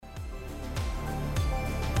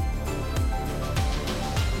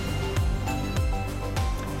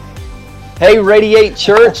Hey, Radiate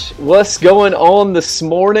Church, what's going on this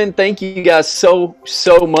morning? Thank you guys so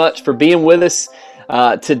much for being with us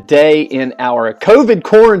today in our COVID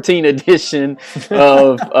quarantine edition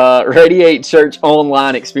of Radiate Church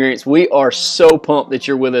online experience. We are so pumped that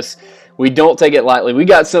you're with us. We don't take it lightly. We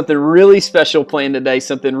got something really special planned today,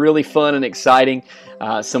 something really fun and exciting,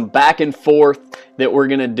 some back and forth that we're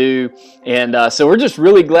going to do. And so we're just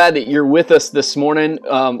really glad that you're with us this morning.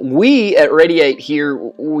 We at Radiate here,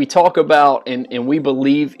 we talk about and we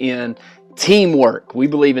believe in teamwork. We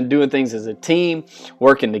believe in doing things as a team,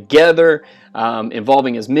 working together,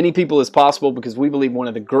 involving as many people as possible, because we believe one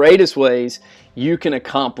of the greatest ways you can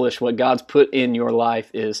accomplish what God's put in your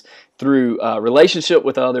life is through relationship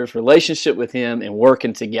with others, relationship with Him, and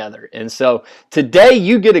working together. And so today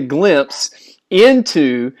you get a glimpse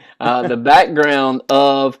into the background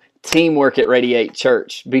of teamwork at Radiate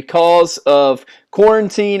Church. Because of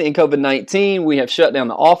quarantine and COVID-19, we have shut down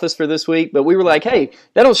the office for this week, but we were like, hey,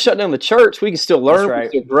 that don't shut down the church. We can still learn, we can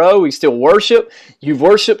still grow, we can still worship. You've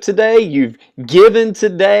worshiped today, you've given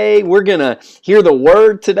today, we're going to hear the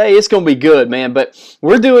word today. It's going to be good, man. But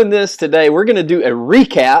we're doing this today. We're going to do a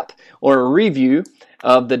recap or a review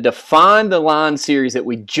of the Define the Line series that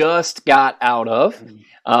we just got out of.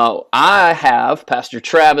 I have Pastor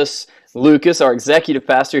Travis Lucas, our executive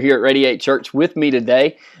pastor here at Radiate Church, with me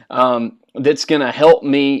today. That's going to help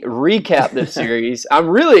me recap this series. I'm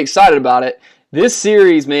really excited about it. This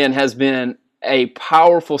series, man, has been a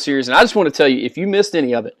powerful series. And I just want to tell you, if you missed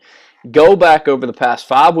any of it, go back over the past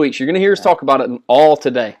 5 weeks. You're going to hear us talk about it all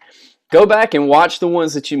today. Go back and watch the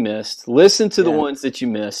ones that you missed. Listen to the ones that you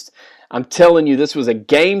missed. I'm telling you, this was a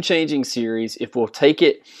game-changing series if we'll take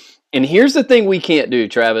it. And here's the thing we can't do,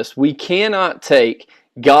 Travis. We cannot take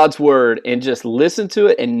God's word and just listen to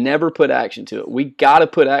it and never put action to it. We got to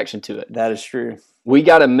put action to it. That is true. We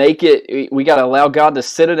got to make it, we got to allow God to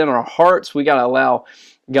set it in our hearts. We got to allow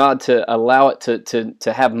God to allow it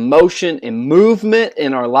to have motion and movement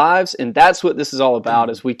in our lives. And that's what this is all about.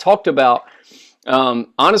 As we talked about,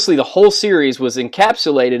 honestly, the whole series was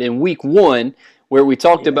encapsulated in week 1, where we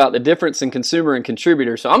talked about the difference in consumer and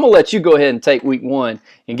contributor. So I'm going to let you go ahead and take week 1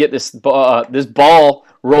 and get this ball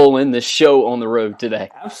rolling, this show on the road today.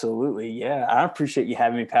 Absolutely. Yeah. I appreciate you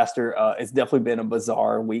having me, Pastor. It's definitely been a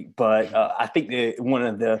bizarre week, but I think that one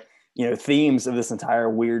of the themes of this entire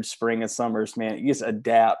weird spring and summers, man, you just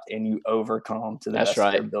adapt and you overcome to the best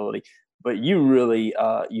of your ability. But you really,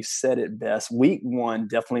 you said it best. Week 1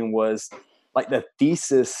 definitely was like the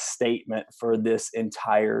thesis statement for this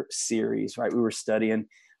entire series, right? We were studying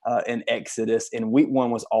in Exodus, and week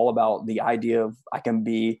 1 was all about the idea of I can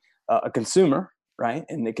be a consumer, right?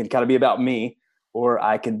 And it can kind of be about me, or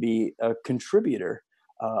I can be a contributor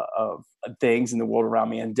of things in the world around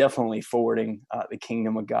me, and definitely forwarding the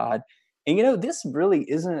kingdom of God. And this really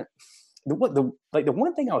isn't the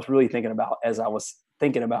one thing I was really thinking about as I was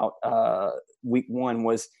thinking about week 1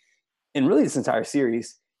 was, and really this entire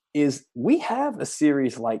series, is we have a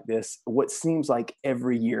series like this, what seems like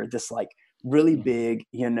every year, this like really big,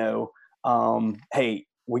 hey,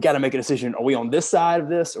 we got to make a decision. Are we on this side of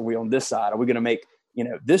this? Or are we on this side? Are we going to make,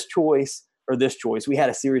 this choice or this choice? We had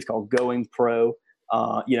a series called Going Pro,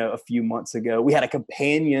 a few months ago. We had a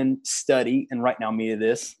companion study, and Right Now Me to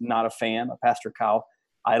This, not a fan, of Pastor Kyle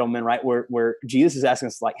Idleman, right? Where Jesus is asking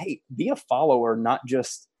us like, hey, be a follower, not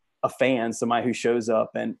just a fan, somebody who shows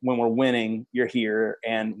up, and when we're winning, you're here,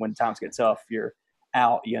 and when times get tough, you're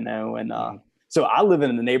out, and so I live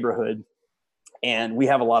in the neighborhood, and we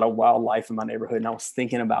have a lot of wildlife in my neighborhood, and I was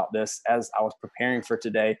thinking about this as I was preparing for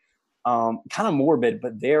today, kind of morbid,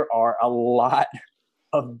 but there are a lot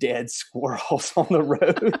of dead squirrels on the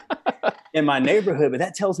road in my neighborhood. But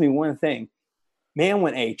that tells me one thing, man,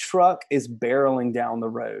 when a truck is barreling down the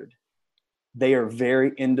road, they are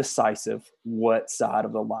very indecisive what side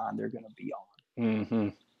of the line they're going to be on. Mm-hmm.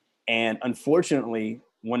 And unfortunately,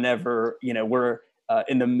 whenever, we're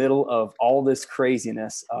in the middle of all this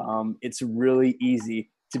craziness, it's really easy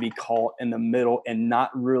to be caught in the middle and not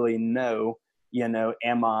really know,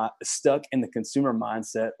 am I stuck in the consumer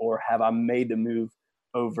mindset, or have I made the move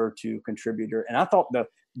over to contributor? And I thought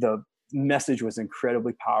the message was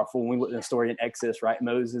incredibly powerful. When we looked at the story in Exodus, right?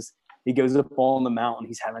 Moses, he goes up on the mountain.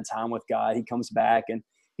 He's having time with God. He comes back and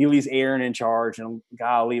he leaves Aaron in charge. And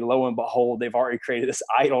golly, lo and behold, they've already created this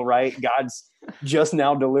idol, right? God's just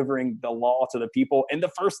now delivering the law to the people. And the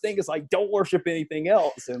first thing is like, don't worship anything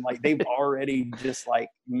else. And like, they've already just like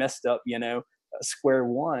messed up, square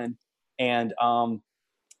one. And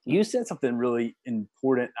you said something really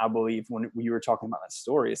important, I believe, when you were talking about that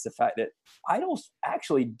story. It's the fact that idols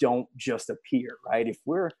actually don't just appear, right? If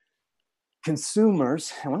we're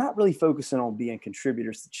consumers, and we're not really focusing on being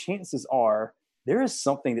contributors, the chances are there is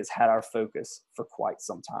something that's had our focus for quite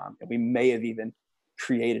some time, and we may have even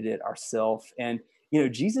created it ourselves. And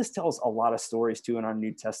Jesus tells a lot of stories too in our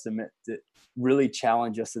New Testament that really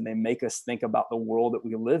challenge us, and they make us think about the world that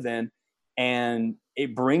we live in, and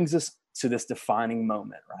it brings us to this defining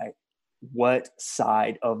moment, right? What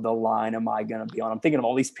side of the line am I going to be on? I'm thinking of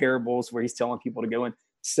all these parables where he's telling people to go and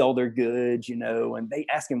sell their goods, and they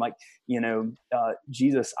ask him like,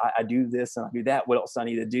 Jesus, I do this and I do that. What else do I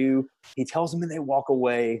need to do? He tells them and they walk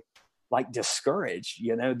away like discouraged.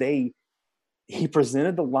 He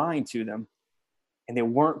presented the line to them and they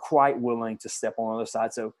weren't quite willing to step on the other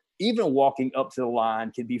side. So even walking up to the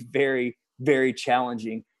line can be very, very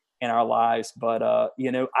challenging in our lives. But,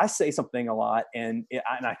 I say something a lot and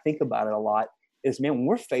I think about it a lot is, man, when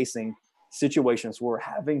we're facing situations where we're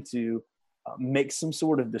having to make some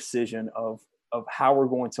sort of decision of how we're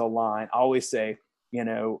going to align, I always say,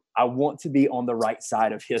 I want to be on the right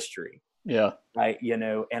side of history. Yeah. Right.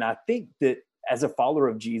 And I think that as a follower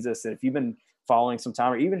of Jesus, and if you've been following some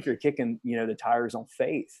time, or even if you're kicking, the tires on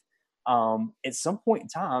faith, at some point in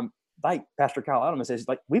time, like Pastor Kyle Adams says,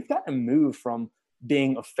 like we've got to move from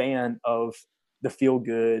being a fan of the feel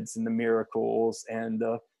goods and the miracles and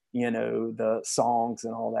the songs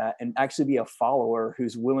and all that, and actually be a follower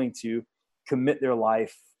who's willing to commit their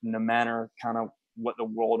life no matter kind of what the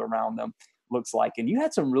world around them looks like. And you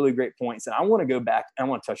had some really great points, and I want to go back and I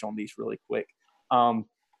want to touch on these really quick.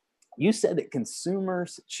 You said that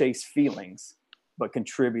consumers chase feelings, but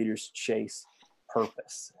contributors chase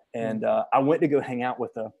purpose. And I went to go hang out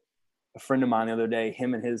with a friend of mine the other day.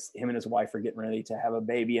 Him and his wife are getting ready to have a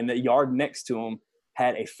baby, and the yard next to him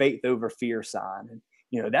had a faith over fear sign.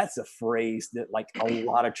 And that's a phrase that like a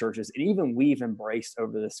lot of churches and even we've embraced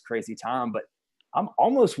over this crazy time. But I'm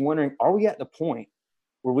almost wondering, are we at the point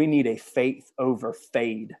where we need a faith over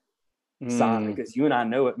fade sign? Because you and I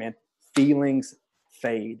know it, man. Feelings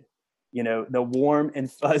fade. The warm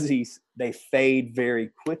and fuzzies, they fade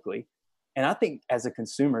very quickly. And I think as a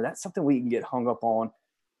consumer, that's something we can get hung up on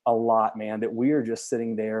a lot, man, that we are just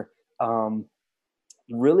sitting there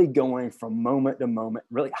really going from moment to moment,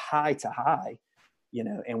 really high to high,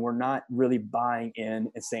 and we're not really buying in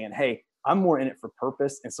and saying, hey, I'm more in it for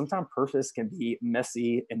purpose. And sometimes purpose can be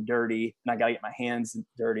messy and dirty, and I got to get my hands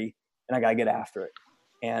dirty and I got to get after it.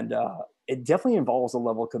 And it definitely involves a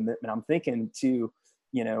level of commitment. I'm thinking too,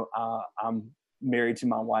 I'm married to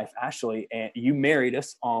my wife, Ashley, and you married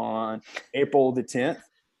us on April the 10th.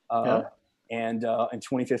 And in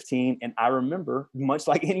 2015. And I remember, much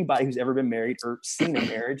like anybody who's ever been married or seen a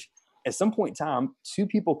marriage, at some point in time, two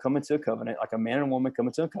people come into a covenant, like a man and a woman come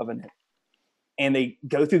into a covenant, and they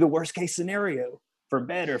go through the worst case scenario, for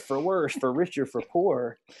better, for worse, for richer, for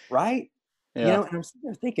poor, right? Yeah. And I'm sitting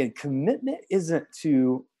there thinking, commitment isn't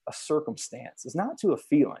to a circumstance. It's not to a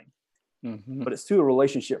feeling, but it's to a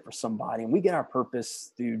relationship for somebody. And we get our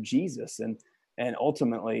purpose through Jesus. And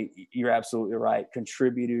ultimately, you're absolutely right.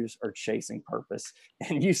 Contributors are chasing purpose.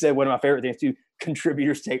 And you said one of my favorite things too,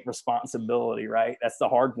 contributors take responsibility, right? That's the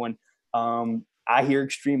hard one. I hear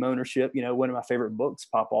extreme ownership, one of my favorite books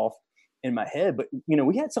pop off in my head. But,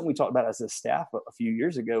 we had something we talked about as a staff a few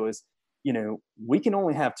years ago is, we can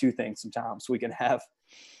only have two things sometimes. We can have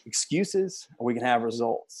excuses or we can have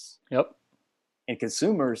results. Yep. And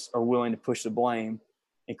consumers are willing to push the blame.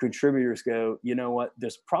 And contributors go, you know what?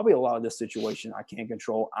 There's probably a lot of this situation I can't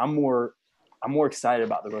control. I'm more excited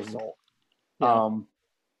about the result. Yeah.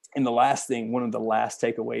 And the last thing, one of the last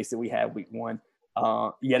takeaways that we had week one,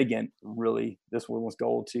 yet again, really, this one was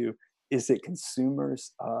gold too, is that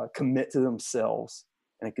consumers commit to themselves,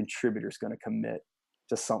 and a contributor is going to commit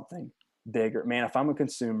to something bigger. Man, if I'm a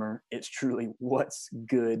consumer, it's truly what's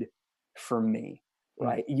good for me.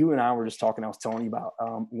 Right. You and I were just talking, I was telling you about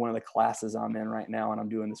one of the classes I'm in right now, and I'm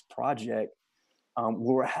doing this project where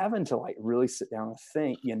we're having to like really sit down and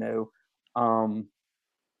think,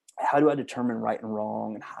 how do I determine right and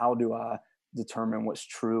wrong? And how do I determine what's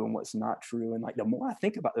true and what's not true? And like, the more I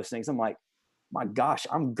think about those things, I'm like, my gosh,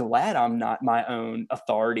 I'm glad I'm not my own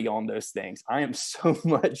authority on those things. I am so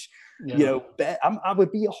much, I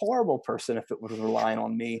would be a horrible person if it was relying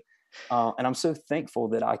on me. And I'm so thankful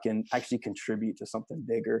that I can actually contribute to something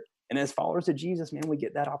bigger. And as followers of Jesus, man, we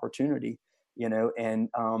get that opportunity, and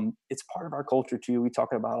it's part of our culture too. We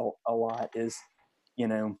talk about a lot is,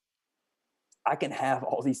 I can have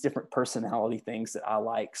all these different personality things that I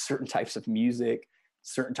like, certain types of music,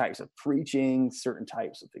 certain types of preaching, certain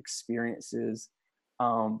types of experiences.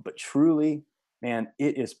 But truly, man,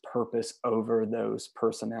 it is purpose over those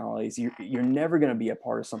personalities. You're never going to be a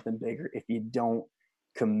part of something bigger if you don't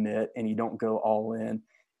commit and you don't go all in.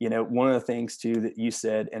 one of the things too that you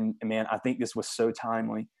said, and man, I think this was so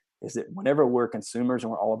timely, is that whenever we're consumers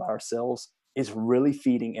and we're all about ourselves, it's really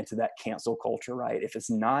feeding into that cancel culture, right? If it's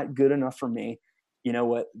not good enough for me, you know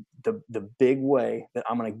what? The big way that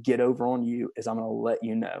I'm going to get over on you is I'm going to let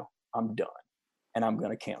you know I'm done and I'm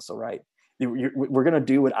going to cancel, right? We're going to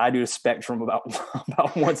do what I do to Spectrum about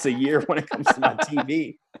once a year when it comes to my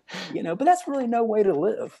TV, but that's really no way to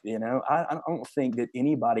live. I don't think that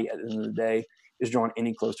anybody at the end of the day is drawn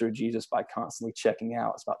any closer to Jesus by constantly checking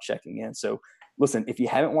out. It's about checking in. So listen, if you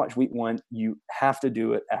haven't watched week 1, you have to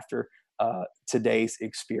do it after today's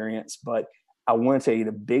experience. But I want to tell you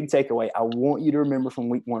the big takeaway I want you to remember from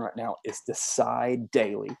week 1 right now is decide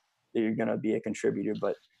daily that you're going to be a contributor.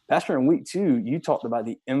 But Pastor, in week 2, you talked about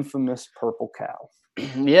the infamous purple cow.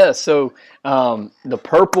 Yeah, so the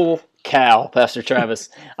purple cow, Pastor Travis,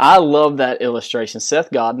 I love that illustration.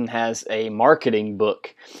 Seth Godin has a marketing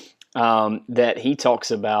book that he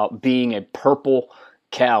talks about being a purple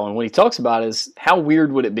cow. And what he talks about is how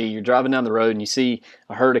weird would it be? You're driving down the road and you see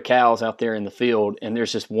a herd of cows out there in the field, and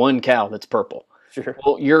there's just one cow that's purple. Sure.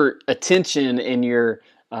 Well, your attention and your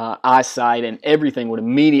eyesight and everything would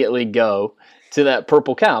immediately go to that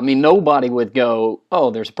purple cow. I mean, nobody would go, oh,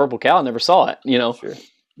 there's a purple cow. I never saw it, Sure.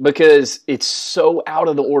 Because it's so out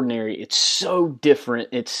of the ordinary. It's so different.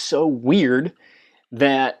 It's so weird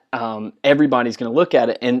that everybody's going to look at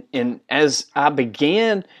it. And as I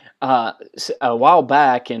began a while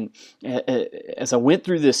back, and as I went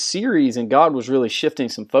through this series, and God was really shifting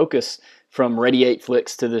some focus from Radiate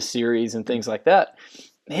Flicks to this series and things like that,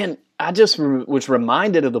 man, I just was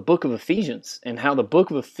reminded of the book of Ephesians and how the book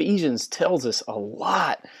of Ephesians tells us a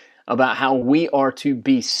lot about how we are to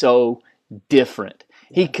be so different.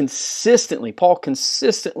 Yeah. Paul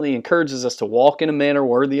consistently encourages us to walk in a manner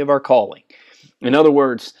worthy of our calling. In other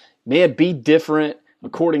words, man, be different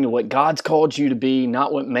according to what God's called you to be,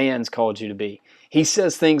 not what man's called you to be. He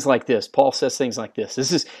says things like this. Paul says things like this.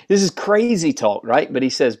 This is crazy talk, right? But he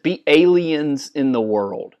says, be aliens in the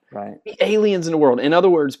world. Right. Be aliens in the world. In other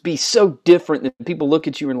words, be so different that people look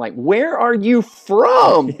at you and like, where are you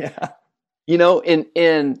from? Yeah.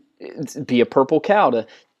 And be a purple cow.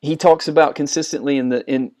 He talks about consistently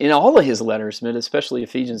in all of his letters, but especially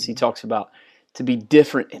Ephesians, he talks about to be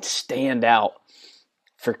different and stand out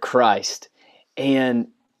for Christ. And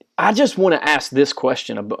I just want to ask this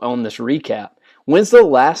question on this recap. When's the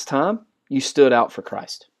last time you stood out for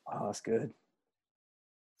Christ? Oh, that's good.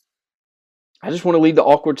 I just want to leave the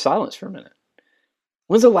awkward silence for a minute.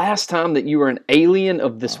 When's the last time that you were an alien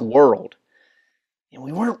of this world? And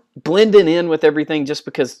we weren't blending in with everything just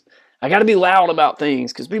because I got to be loud about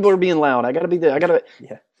things because people are being loud. I got to be there.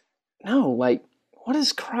 Yeah. No, like, what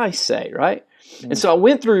does Christ say, right? Mm-hmm. And so I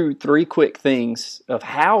went through 3 quick things of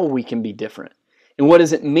how we can be different. And what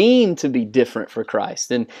does it mean to be different for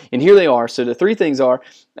Christ? And here they are. So the 3 things are,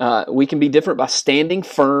 we can be different by standing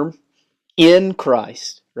firm in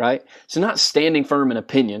Christ, right? So not standing firm in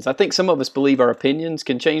opinions. I think some of us believe our opinions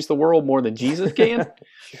can change the world more than Jesus can.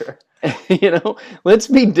 Sure. Let's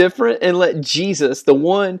be different and let Jesus, the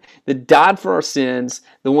one that died for our sins,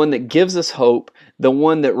 the one that gives us hope, the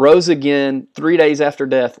one that rose again 3 days after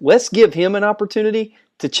death, let's give him an opportunity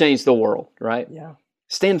to change the world, right? Yeah.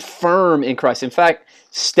 Stand firm in Christ. In fact,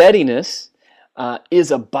 steadiness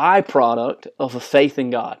is a byproduct of a faith in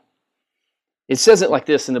God. It says it like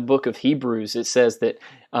this in the book of Hebrews. It says that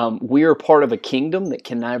we are part of a kingdom that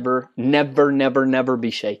can never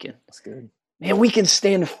be shaken. That's good. Man, we can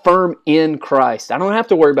stand firm in Christ. I don't have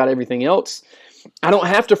to worry about everything else. I don't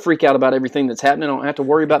have to freak out about everything that's happening. I don't have to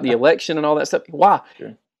worry about the election and all that stuff. Why?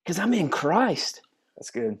 Because I'm in Christ.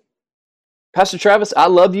 That's good. Pastor Travis, I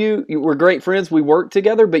love you. We're great friends. We work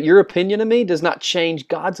together, but your opinion of me does not change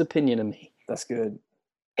God's opinion of me. That's good.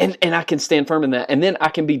 And I can stand firm in that. And then I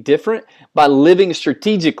can be different by living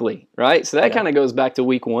strategically, right? So that kind of goes back to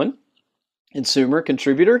week 1. Consumer,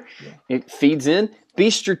 contributor. Yeah. It feeds in. Be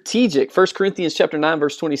strategic. 1 Corinthians chapter 9,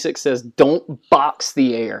 verse 26 says, don't box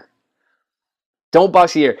the air. Don't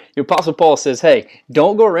box the air. The Apostle Paul says, hey,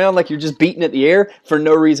 don't go around like you're just beating at the air for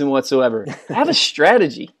no reason whatsoever. Have a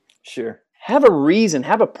strategy. Sure. Have a reason.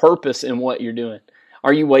 Have a purpose in what you're doing.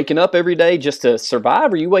 Are you waking up every day just to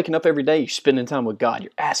survive? Or are you waking up every day, you're spending time with God?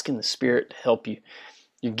 You're asking the Spirit to help you.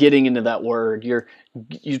 You're getting into that Word. You're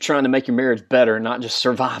trying to make your marriage better, not just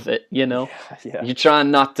survive it, Yeah. You're trying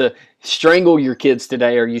not to strangle your kids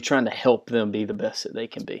today, or you're trying to help them be the best that they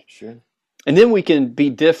can be. Sure. And then we can be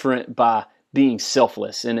different by being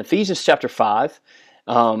selfless. In Ephesians chapter 5,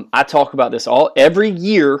 I talk about this every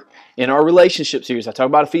year in our relationship series. I talk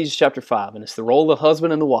about Ephesians chapter 5, and it's the role of the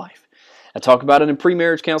husband and the wife. I talk about it in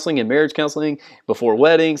pre-marriage counseling and marriage counseling, before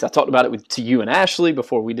weddings. I talked about it to you and Ashley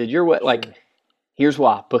before we did your wedding. Like, here's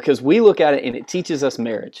why. Because we look at it and it teaches us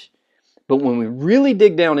marriage. But when we really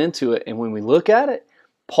dig down into it and when we look at it,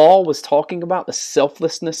 Paul was talking about the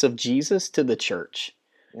selflessness of Jesus to the church.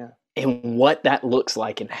 Yeah. And what that looks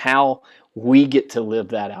like and how we get to live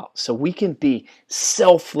that out. So we can be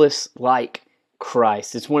selfless like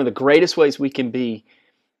Christ. It's one of the greatest ways we can be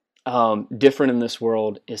different in this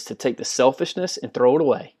world is to take the selfishness and throw it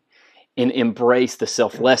away and embrace the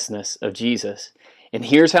selflessness of Jesus. And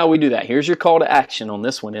here's how we do that. Here's your call to action on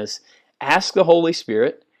this one is ask the Holy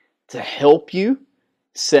Spirit to help you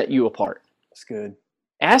set you apart. That's good.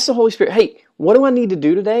 Ask the Holy Spirit, hey, what do I need to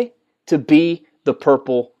do today to be the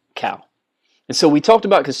purple cow? And so we talked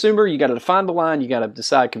about consumer. You got to define the line. You got to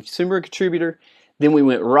decide consumer and contributor. Then we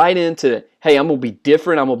went right into, hey, I'm going to be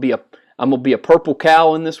different. I'm going to be a purple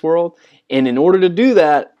cow in this world. And in order to do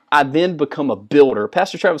that, I then become a builder.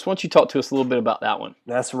 Pastor Travis, why don't you talk to us a little bit about that one?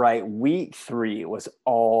 That's right. Week 3 was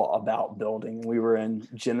all about building. We were in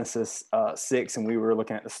Genesis 6, and we were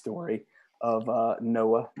looking at the story of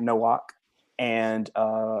Noah. And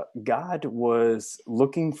God was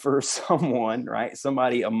looking for someone, right?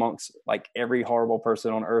 Somebody amongst like every horrible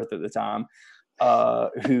person on earth at the time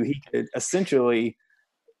who he could essentially,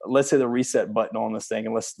 let's hit the reset button on this thing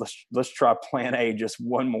and let's try plan A just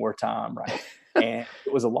one more time, right? And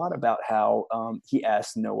it was a lot about how he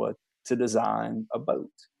asked Noah to design a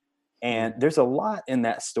boat. And there's a lot in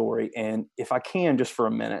that story. And if I can, just for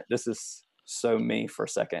a minute, this is so me for a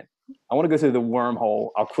second. I want to go through the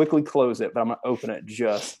wormhole. I'll quickly close it, but I'm going to open it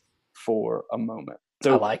just for a moment.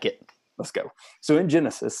 So I like it. Let's go. So in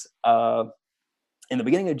Genesis, in the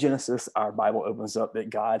beginning of Genesis, our Bible opens up that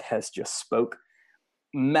God has just spoke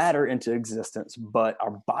matter into existence, but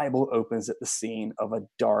our Bible opens at the scene of a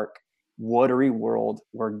dark, watery world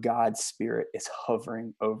where God's Spirit is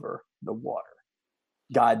hovering over the water.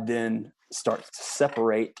 God then starts to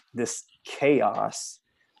separate this chaos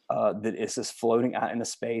that is just floating out into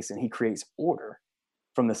space, and he creates order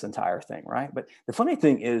from this entire thing, right? But the funny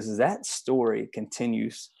thing is that story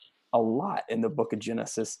continues a lot in the book of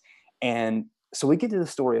Genesis. And so we get to the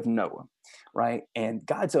story of Noah, right? And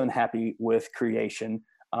God's unhappy with creation.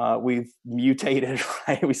 We've mutated,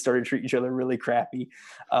 right? We started treating each other really crappy.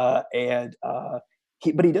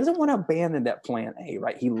 But he doesn't want to abandon that plan A,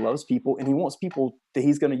 right? He loves people and he wants people that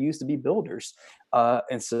he's going to use to be builders.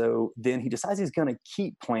 And so then he decides he's going to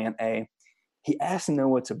keep plan A. He asks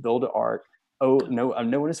Noah to build an ark. Oh, no,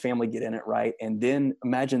 Noah and his family get in it, right? And then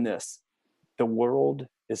imagine this. The world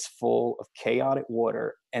is full of chaotic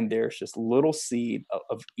water and there's just little seed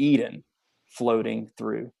of Eden floating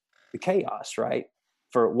through the chaos, right?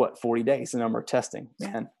 For 40 days, the number of testing.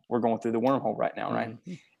 Man, we're going through the wormhole right now, right?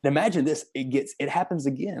 Mm-hmm. And imagine this, it happens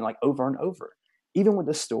again, like over and over. Even with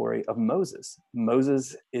the story of Moses.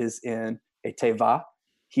 Moses is in a teva,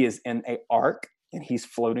 he is in an ark, and he's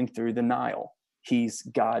floating through the Nile. He's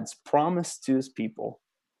God's promise to his people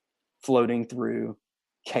floating through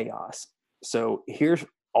chaos. So here's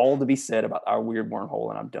all to be said about our weird wormhole,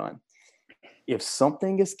 and I'm done. If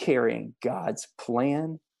something is carrying God's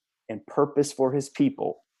plan and purpose for his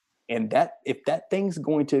people, and that if that thing's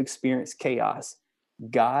going to experience chaos,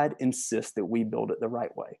 God insists that we build it the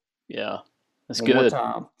right way. Yeah, that's One good. More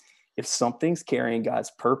time. If something's carrying God's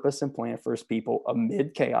purpose and plan for his people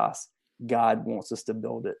amid chaos, God wants us to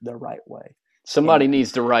build it the right way. Somebody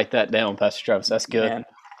needs to write that down, Pastor Travis. That's good. Man,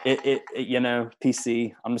 it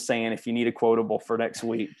PC, I'm just saying, if you need a quotable for next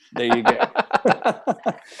week, there you go.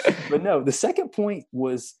 But no, the second point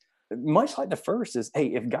was much like the first is,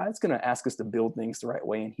 hey, if God's going to ask us to build things the right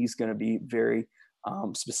way and he's going to be very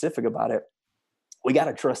specific about it, we got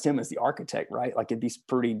to trust him as the architect, right? Like it'd be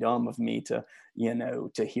pretty dumb of me to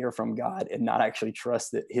hear from God and not actually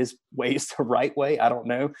trust that his way is the right way. I don't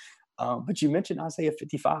know. But you mentioned Isaiah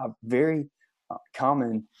 55, very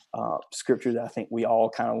common scripture that I think we all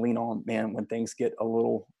kind of lean on, man, when things get a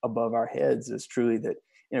little above our heads, is truly that,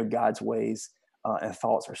 God's ways and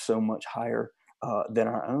thoughts are so much higher than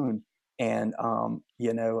our own. And,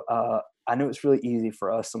 I know it's really easy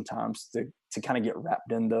for us sometimes to kind of get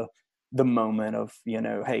wrapped in the moment of,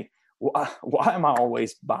 hey, why am I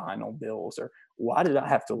always behind on bills? Or why did I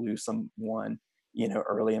have to lose someone,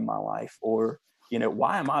 early in my life? Or,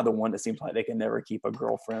 why am I the one that seems like they can never keep a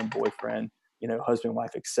girlfriend, boyfriend, husband,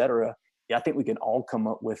 wife, etc. Yeah, I think we can all come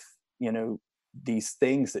up with, these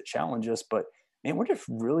things that challenge us, but man, we're just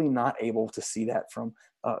really not able to see that from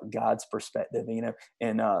God's perspective.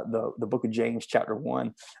 In the book of James, chapter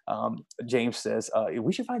 1, James says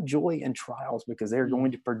we should find joy in trials because they're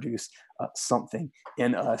going to produce something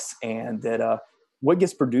in us, and that what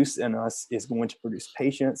gets produced in us is going to produce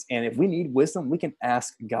patience. And if we need wisdom, we can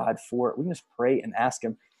ask God for it. We can just pray and ask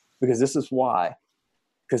him, because this is why.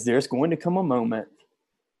 Because there's going to come a moment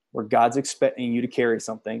where God's expecting you to carry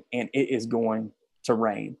something, and it is going to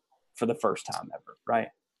rain for the first time ever, right?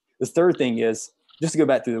 The third thing is, just to go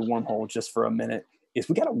back through the wormhole just for a minute, is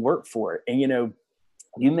we got to work for it. And,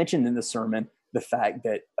 you mentioned in the sermon the fact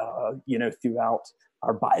that, throughout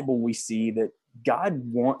our Bible, we see that God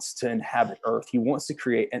wants to inhabit earth. He wants to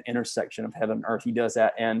create an intersection of heaven and earth. He does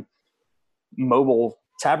that in mobile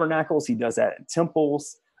tabernacles. He does that in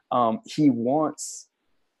temples. He wants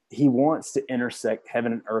to intersect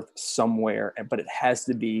heaven and earth somewhere, but it has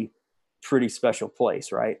to be a pretty special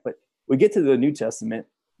place, right? But we get to the New Testament.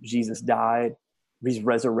 Jesus died. He's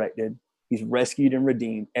resurrected. He's rescued and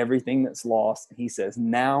redeemed everything that's lost. And he says,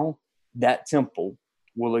 now that temple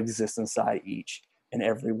will exist inside each and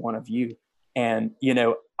every one of you. And,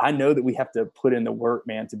 I know that we have to put in the work,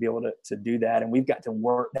 man, to be able to do that. And we've got to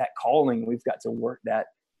work that calling. We've got to work that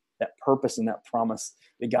purpose and that promise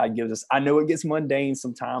that God gives us. I know it gets mundane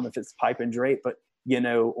sometime if it's pipe and drape, but,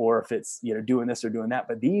 or if it's, doing this or doing that.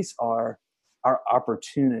 But these are our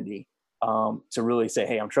opportunity to really say,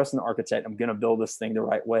 hey, I'm trusting the architect. I'm going to build this thing the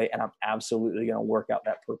right way. And I'm absolutely going to work out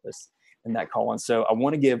that purpose and that call. And so I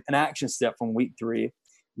want to give an action step from week 3,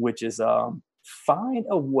 which is find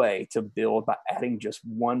a way to build by adding just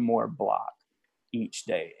one more block each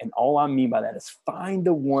day. And all I mean by that is find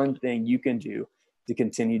the one thing you can do to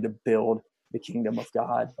continue to build the kingdom of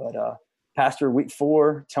God. But Pastor, week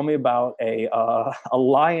 4, tell me about a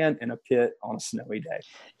lion in a pit on a snowy day.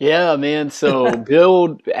 Yeah, man. So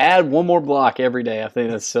add one more block every day. I think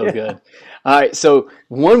that's so good. All right. So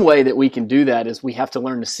one way that we can do that is we have to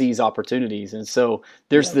learn to seize opportunities. And so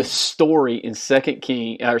there's this story in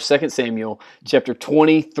 2 Samuel chapter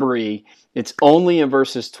 23. It's only in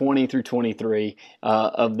verses 20 through 23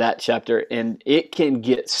 of that chapter. And it can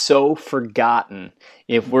get so forgotten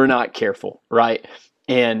if we're not careful, right?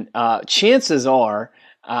 And chances are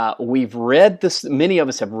we've read this, many of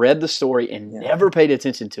us have read the story and never paid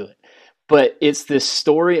attention to it. But it's this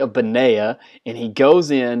story of Benaiah, and he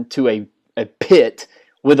goes into a pit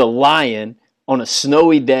with a lion on a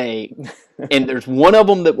snowy day, and there's one of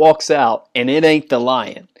them that walks out, and it ain't the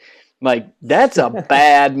lion. Like, that's a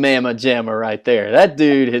bad mamma jamma right there. That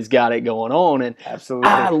dude has got it going on. And absolutely,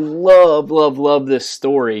 I love this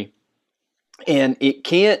story. And it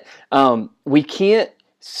can't, we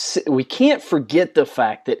can't forget the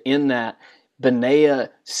fact that in that Benaiah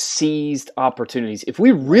seized opportunities. If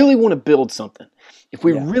we really want to build something, if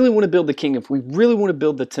we really want to build the kingdom, if we really want to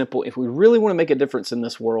build the temple, if we really want to make a difference in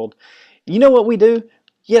this world, you know what we do?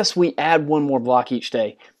 Yes, we add one more block each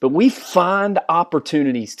day, but we find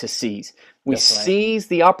opportunities to seize. We seize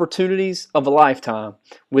the opportunities of a lifetime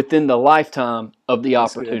within the lifetime of the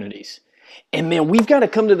opportunities. Good. And man, we've got to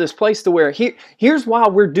come to this place to where here's why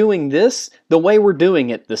we're doing this the way we're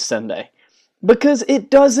doing it this Sunday. Because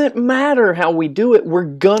it doesn't matter how we do it. We're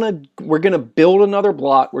gonna build another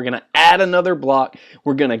block. We're gonna add another block.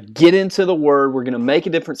 We're gonna get into the Word. We're gonna make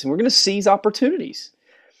a difference, and we're gonna seize opportunities.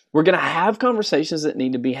 We're gonna have conversations that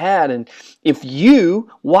need to be had. And if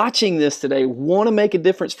you watching this today want to make a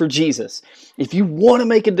difference for Jesus, if you want to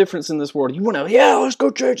make a difference in this world, you want to, let's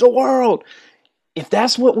go change the world. If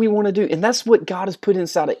that's what we want to do, and that's what God has put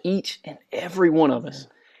inside of each and every one of us,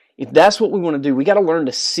 if that's what we want to do, we got to learn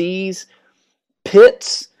to seize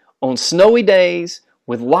pits on snowy days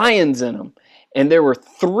with lions in them. And there were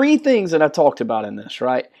 3 things that I talked about in this,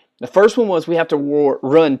 right? The first one was we have to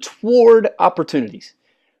run toward opportunities.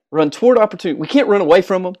 Run toward opportunity. We can't run away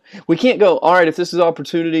from them. We can't go, all right, if this is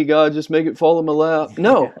opportunity, God, just make it fall in my lap.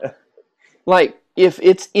 No. Like, if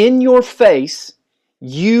it's in your face,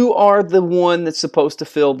 you are the one that's supposed to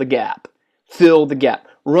fill the gap. Fill the gap.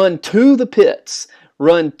 Run to the pits.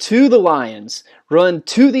 Run to the lions. Run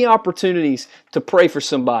to the opportunities to pray for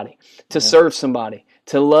somebody, to serve somebody,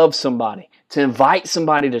 to love somebody, to invite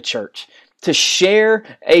somebody to church, to share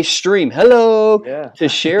a stream. To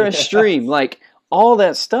share a stream. Like, all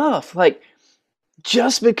that stuff. Like,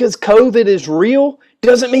 just because COVID is real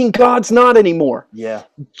doesn't mean God's not anymore. Yeah.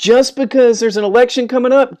 Just because there's an election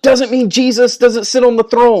coming up doesn't mean Jesus doesn't sit on the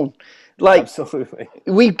throne. Like, absolutely.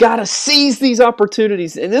 We've got to seize these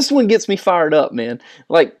opportunities. And this one gets me fired up, man.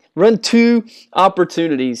 Like, run to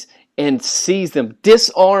opportunities and seize them.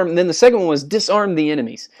 Disarm. And then the second one was disarm the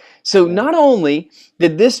enemies. So not only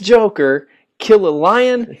did this joker kill a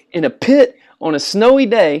lion in a pit on a snowy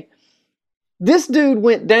day, this dude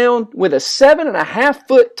went down with a 7.5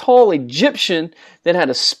 foot tall Egyptian that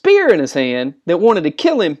had a spear in his hand that wanted to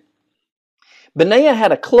kill him. Benaiah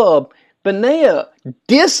had a club Benaiah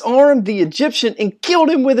disarmed the Egyptian and killed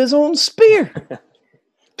him with his own spear.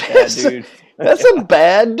 Bad dude. That's a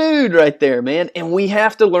bad dude right there, man. And we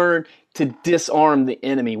have to learn to disarm the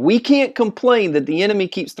enemy. We can't complain that the enemy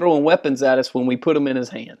keeps throwing weapons at us when we put them in his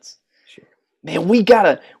hands. Sure. Man, we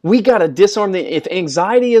gotta disarm the. If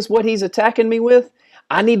anxiety is what he's attacking me with,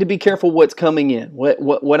 I need to be careful what's coming in,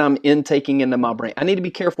 what I'm intaking into my brain. I need to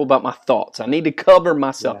be careful about my thoughts. I need to cover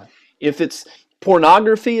myself. Yeah. If it's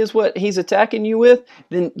pornography is what he's attacking you with,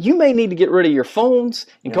 then you may need to get rid of your phones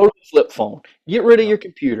and go to the flip phone. Get rid of your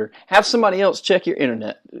computer. Have somebody else check your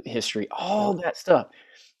internet history. All that stuff.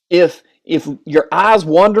 If your eyes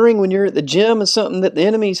wandering when you're at the gym is something that the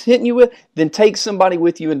enemy's hitting you with, then take somebody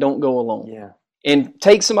with you and don't go alone. Yeah. And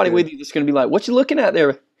take somebody with you that's going to be like, what you looking at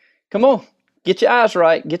there? Come on, get your eyes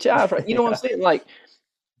right. Get your eyes right. You know what I'm saying? Like,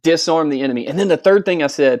 disarm the enemy. And then the third thing I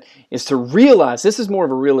said is to realize, this is more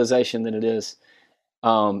of a realization than it is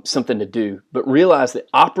something to do, but realize that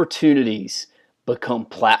opportunities become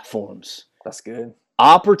platforms. That's good.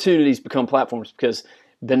 Opportunities become platforms, because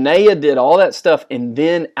Benaiah did all that stuff, and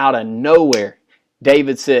then out of nowhere,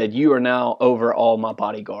 David said, you are now over all my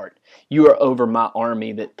bodyguard. You are over my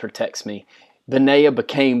army that protects me. Benaiah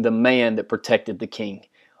became the man that protected the king,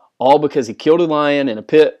 all because he killed a lion in a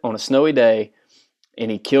pit on a snowy day, and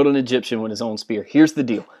he killed an Egyptian with his own spear. Here's the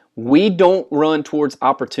deal. We don't run towards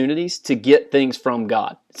opportunities to get things from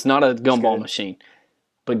God. It's not a gumball machine.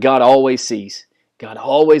 But God always sees. God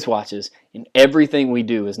always watches. And everything we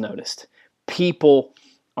do is noticed. People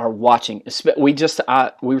are watching. We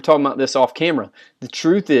were talking about this off camera. The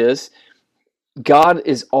truth is, God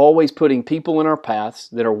is always putting people in our paths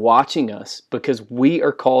that are watching us, because we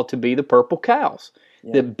are called to be the purple cows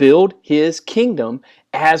that build His kingdom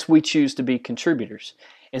as we choose to be contributors.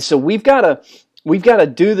 And so we've got to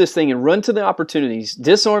do this thing and run to the opportunities,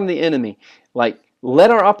 disarm the enemy. Like, let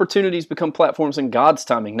our opportunities become platforms in God's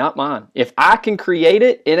timing, not mine. If I can create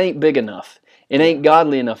it, it ain't big enough. It ain't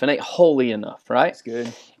godly enough. It ain't holy enough, right? That's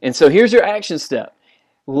good. And so here's your action step.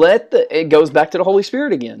 It goes back to the Holy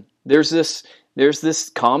Spirit again. There's this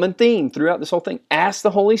common theme throughout this whole thing. Ask the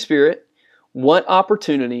Holy Spirit, what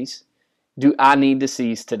opportunities do I need to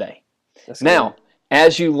seize today? Now,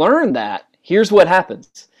 as you learn that, here's what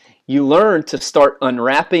happens. You learn to start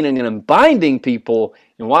unwrapping and unbinding people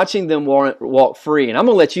and watching them walk free. And I'm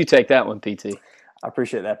going to let you take that one, PT. I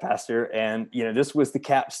appreciate that, Pastor. And, this was the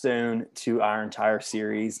capstone to our entire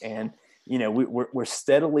series. And, we're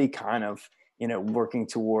steadily kind of, working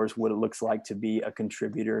towards what it looks like to be a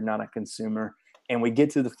contributor, not a consumer. And we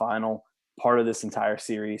get to the final part of this entire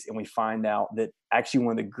series, and we find out that actually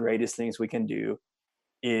one of the greatest things we can do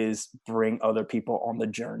is bring other people on the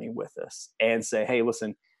journey with us and say, hey,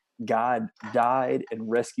 listen, God died and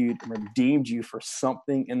rescued and redeemed you for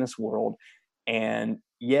something in this world. And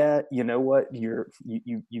yeah, you know what?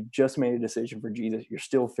 You've just made a decision for Jesus. You're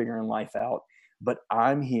still figuring life out, but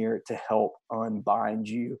I'm here to help unbind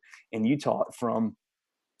you. And you taught from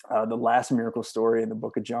the last miracle story in the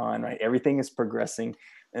book of John, right? Everything is progressing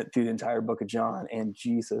through the entire book of John, and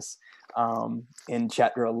Jesus in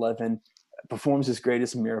chapter 11 performs his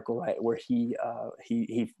greatest miracle, right? Where he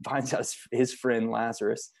finds out his friend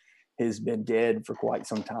Lazarus has been dead for quite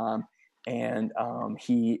some time. And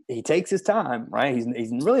he takes his time, right?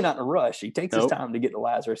 He's really not in a rush. He takes his time to get to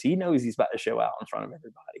Lazarus. He knows he's about to show out in front of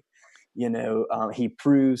everybody. He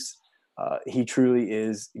proves he truly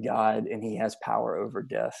is God, and he has power over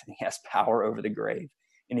death, and he has power over the grave.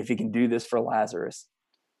 And if he can do this for Lazarus,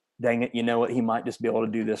 dang it, you know what? He might just be able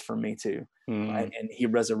to do this for me too, right? And he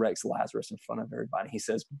resurrects Lazarus in front of everybody. He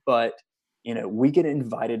says, but we get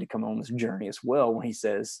invited to come on this journey as well, when he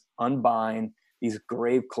says, unbind these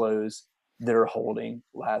grave clothes that are holding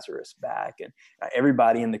Lazarus back. And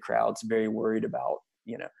everybody in the crowd's very worried about,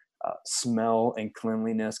 smell and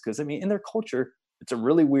cleanliness. Because in their culture, it's a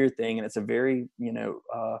really weird thing, and it's a very,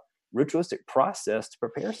 ritualistic process to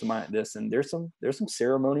prepare somebody like this. And there's some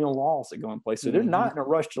ceremonial laws that go in place. So they're not in a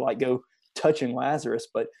rush to go touching Lazarus.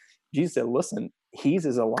 But Jesus said, listen, he's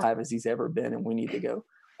as alive as he's ever been, and we need to go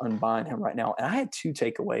unbind him right now. And I had two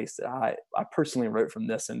takeaways that I personally wrote from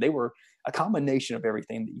this, and they were a combination of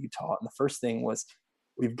everything that you taught. And the first thing was,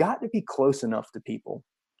 we've got to be close enough to people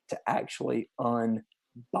to actually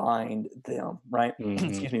unbind them, right?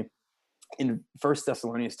 Excuse me. In 1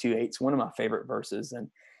 Thessalonians 2:8, it's one of my favorite verses. And,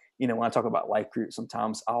 when I talk about life group,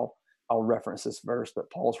 sometimes I'll reference this verse,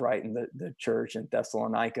 but Paul's writing the church in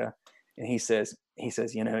Thessalonica, and he says,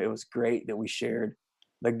 it was great that we shared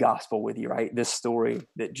the gospel with you, right? This story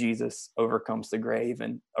that Jesus overcomes the grave,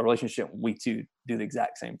 and a relationship, we too do the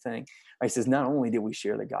exact same thing. Right? He says, not only did we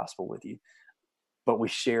share the gospel with you, but we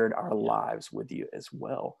shared our lives with you as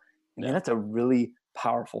well. And that's a really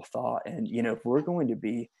powerful thought. And, if we're going to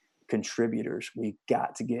be contributors, we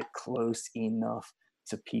got to get close enough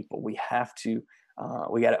to people. We have to,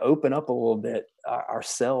 we got to open up a little bit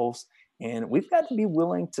ourselves, and we've got to be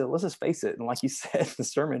willing to, let's just face it. And like you said in the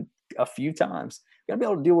sermon a few times, we got to be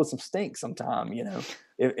able to deal with some stink sometime,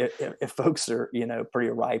 if folks are, pretty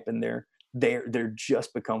ripe and they're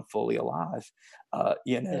just become fully alive,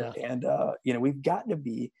 and, we've got to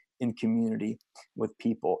be in community with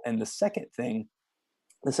people. And the second big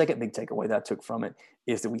takeaway that I took from it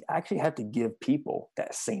is that we actually have to give people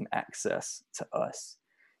that same access to us.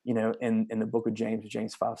 In the book of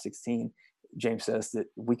James 5:16, James says that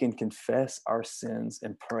we can confess our sins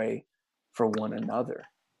and pray for one another.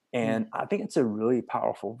 And I think it's a really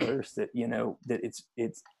powerful verse that, that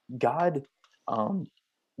it's God.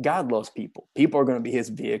 God loves people. People are going to be his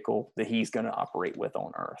vehicle that he's going to operate with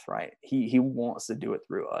on earth, right? He wants to do it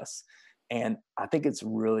through us. And I think it's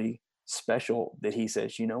really special that he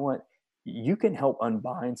says, you know what, you can help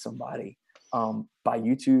unbind somebody by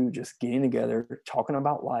you two just getting together, talking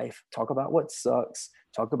about life, talk about what sucks,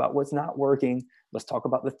 talk about what's not working. Let's talk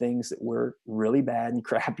about the things that we're really bad and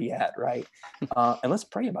crappy at, right? And let's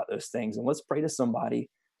pray about those things. And let's pray to somebody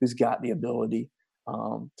who's got the ability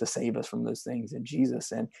to save us from those things in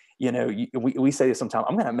Jesus. And, we say this sometimes,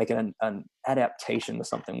 I'm going to make an adaptation to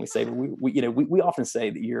something we say, but we often say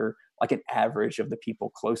that you're like an average of the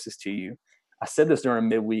people closest to you. I said this during a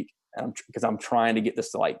midweek because I'm trying to get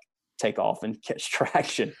this to like take off and catch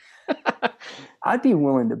traction. I'd be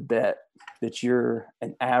willing to bet that you're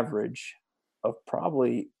an average of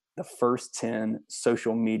probably the first 10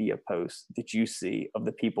 social media posts that you see of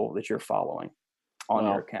the people that you're following on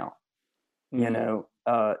your account.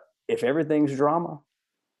 If everything's drama,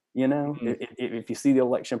 if you see the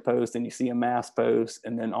election post and you see a mass post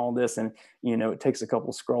and then all this, and, it takes a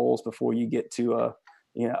couple scrolls before you get to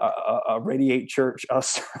a Radiate Church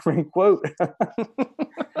sermon quote,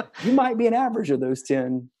 you might be an average of those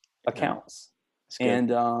 10 accounts. And,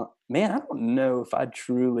 man, I don't know if I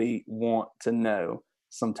truly want to know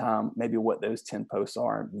sometime maybe what those 10 posts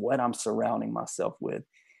are and what I'm surrounding myself with.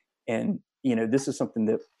 And, this is something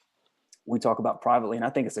that we talk about privately, and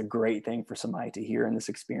I think it's a great thing for somebody to hear in this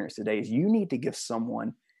experience today, is you need to give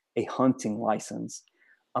someone a hunting license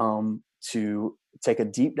to take a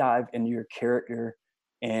deep dive into your character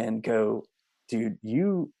and go, dude,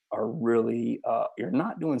 you are really, you're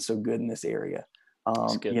not doing so good in this area.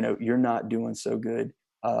 You're not doing so good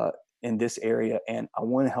in this area, and I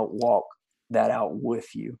want to help walk that out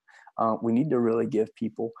with you. We need to really give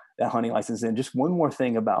people that hunting license. And just one more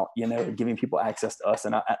thing about, giving people access to us.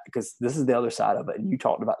 And because this is the other side of it. And you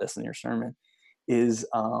talked about this in your sermon, is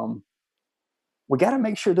we got to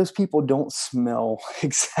make sure those people don't smell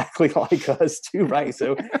exactly like us too. Right.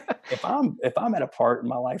 So if I'm at a part in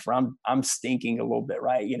my life where I'm stinking a little bit,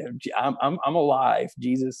 right. I'm alive.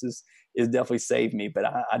 Jesus is definitely saved me, but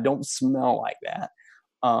I don't smell like that.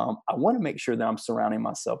 I want to make sure that I'm surrounding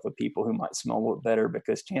myself with people who might smell a little better,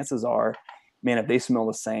 because chances are, man, if they smell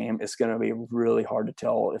the same, it's going to be really hard to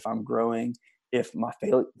tell if I'm growing, if my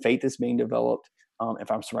faith is being developed,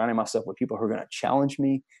 if I'm surrounding myself with people who are going to challenge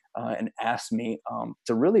me and ask me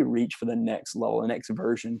to really reach for the next level, the next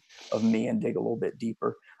version of me, and dig a little bit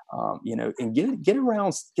deeper, and get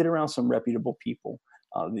around some reputable people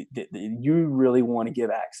that you really want to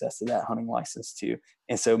give access to that hunting license to.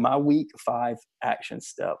 And so my week 5 action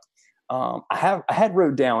step, I had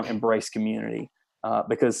wrote down embrace community,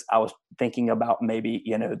 because I was thinking about maybe,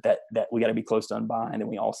 that we got to be close to unbind, and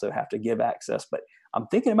we also have to give access. But I'm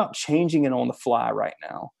thinking about changing it on the fly right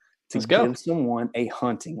now to give someone a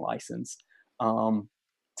hunting license, to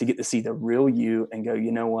get to see the real you and go,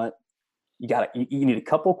 you know what, you need a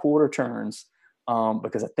couple quarter turns,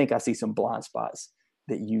 because I think I see some blind spots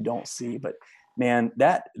that you don't see. But man,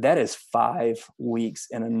 that is 5 weeks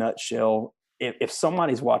in a nutshell. If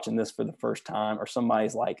somebody's watching this for the first time, or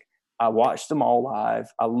somebody's like, I watched them all live,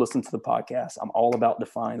 I listened to the podcast, I'm all about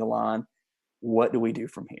defining the line, what do we do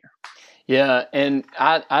from here? Yeah, and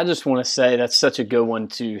I just want to say that's such a good one,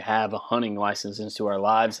 to have a hunting license into our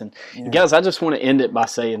lives. And guys, I just want to end it by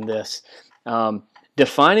saying this.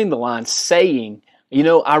 Defining the line, saying,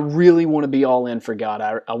 I really want to be all in for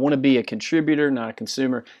God. I want to be a contributor, not a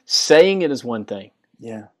consumer. Saying it is one thing.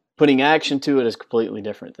 Yeah. Putting action to it is a completely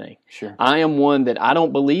different thing. Sure. I am one that I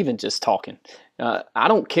don't believe in just talking. I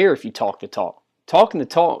don't care if you talk the talk. Talking the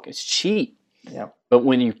talk is cheap. Yeah. But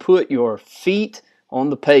when you put your feet on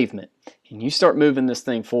the pavement and you start moving this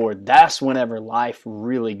thing forward, that's whenever life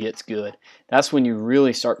really gets good. That's when you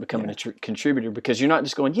really start becoming a contributor, because you're not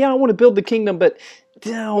just going, I want to build the kingdom, but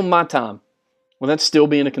on my time. Well, that's still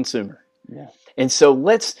being a consumer. Yeah. And so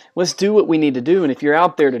let's do what we need to do. And if you're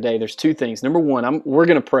out there today, there's two things. Number one, we're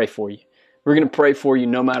going to pray for you. We're going to pray for you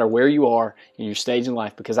no matter where you are in your stage in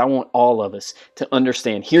life, because I want all of us to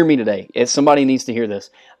understand. Hear me today. If somebody needs to hear this,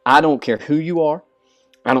 I don't care who you are.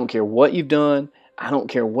 I don't care what you've done. I don't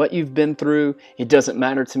care what you've been through. It doesn't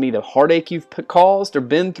matter to me the heartache you've caused or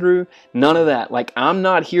been through. None of that. Like, I'm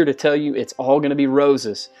not here to tell you it's all going to be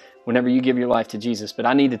roses whenever you give your life to Jesus. But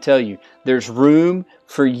I need to tell you, there's room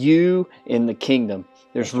for you in the kingdom.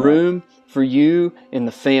 There's room for you in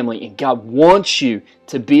the family. And God wants you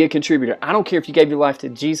to be a contributor. I don't care if you gave your life to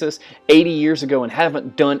Jesus 80 years ago and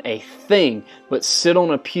haven't done a thing but sit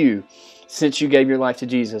on a pew since you gave your life to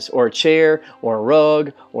Jesus, or a chair, or a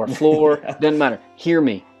rug, or a floor. Doesn't matter. Hear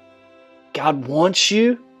me. God wants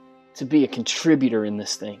you to be a contributor in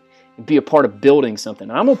this thing and be a part of building something.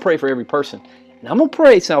 And I'm going to pray for every person. And I'm going to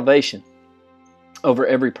pray salvation over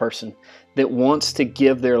every person that wants to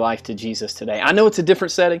give their life to Jesus today. I know it's a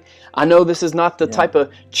different setting. I know this is not the type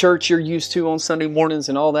of church you're used to on Sunday mornings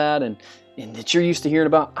and all that, and that you're used to hearing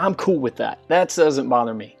about. I'm cool with that. That doesn't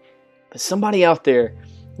bother me. But somebody out there,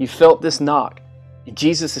 you felt this knock, and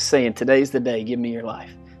Jesus is saying, today's the day, give me your life.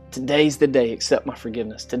 Today's the day, accept my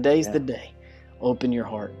forgiveness. Today's the day, open your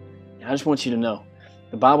heart. And I just want you to know,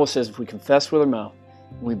 the Bible says if we confess with our mouth,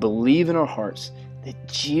 and we believe in our hearts that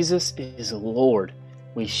Jesus is Lord,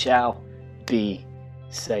 we shall be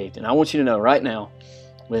saved. And I want you to know right now,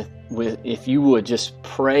 with if you would just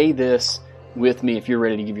pray this with me, if you're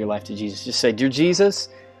ready to give your life to Jesus. Just say, dear Jesus,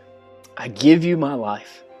 I give you my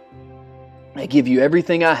life. I give you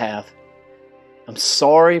everything I have. I'm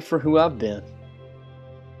sorry for who I've been.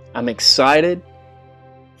 I'm excited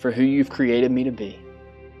for who you've created me to be.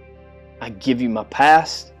 I give you my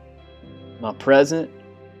past, my present,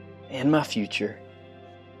 and my future.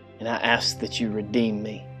 And I ask that you redeem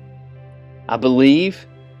me. I believe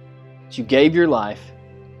that you gave your life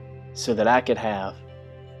so that I could have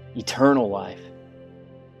eternal life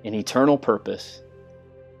and eternal purpose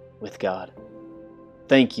with God.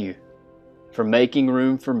 Thank you for making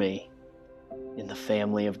room for me in the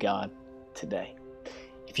family of God today.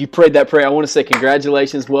 If you prayed that prayer, I want to say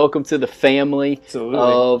congratulations. Welcome to the family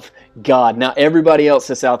of God. Now, everybody else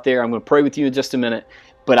that's out there, I'm going to pray with you in just a minute,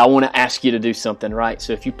 but I want to ask you to do something, right?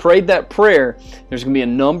 So if you prayed that prayer, there's going to be a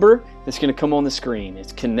number that's going to come on the screen.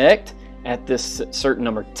 It's connect at this certain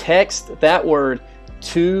number. Text that word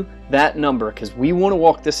to that number, because we want to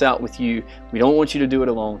walk this out with you. We don't want you to do it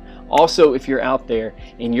alone. Also, if you're out there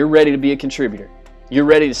and you're ready to be a contributor, you're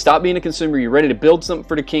ready to stop being a consumer, you're ready to build something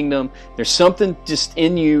for the kingdom, there's something just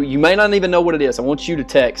in you, you may not even know what it is. I want you to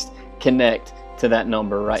text connect to that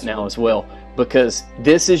number right now as well, because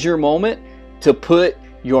this is your moment to put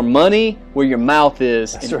your money where your mouth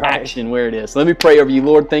is, and action where it is. Let me pray over you.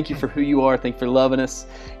 Lord, thank you for who you are. Thank you for loving us.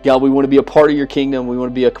 God, we want to be a part of your kingdom. We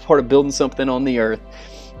want to be a part of building something on the earth.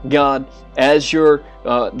 God, as the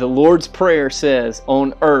Lord's Prayer says,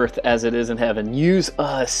 on earth as it is in heaven, use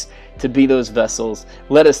us to be those vessels.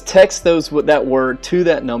 Let us text that word to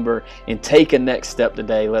that number and take a next step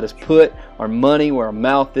today. Let us put our money where our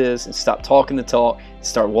mouth is and stop talking the talk and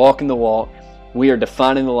start walking the walk. We are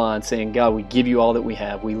defining the line, saying, God, we give you all that we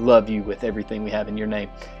have. We love you with everything we have in your name.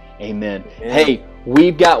 Amen. Hey,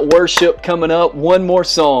 we've got worship coming up. One more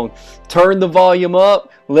song. Turn the volume up.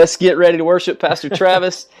 Let's get ready to worship. Pastor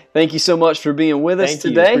Travis, thank you so much for being with us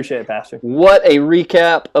today. You. Appreciate it, Pastor. What a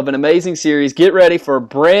recap of an amazing series. Get ready for a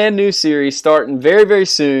brand new series starting very, very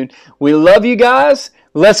soon. We love you guys.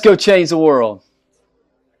 Let's go change the world.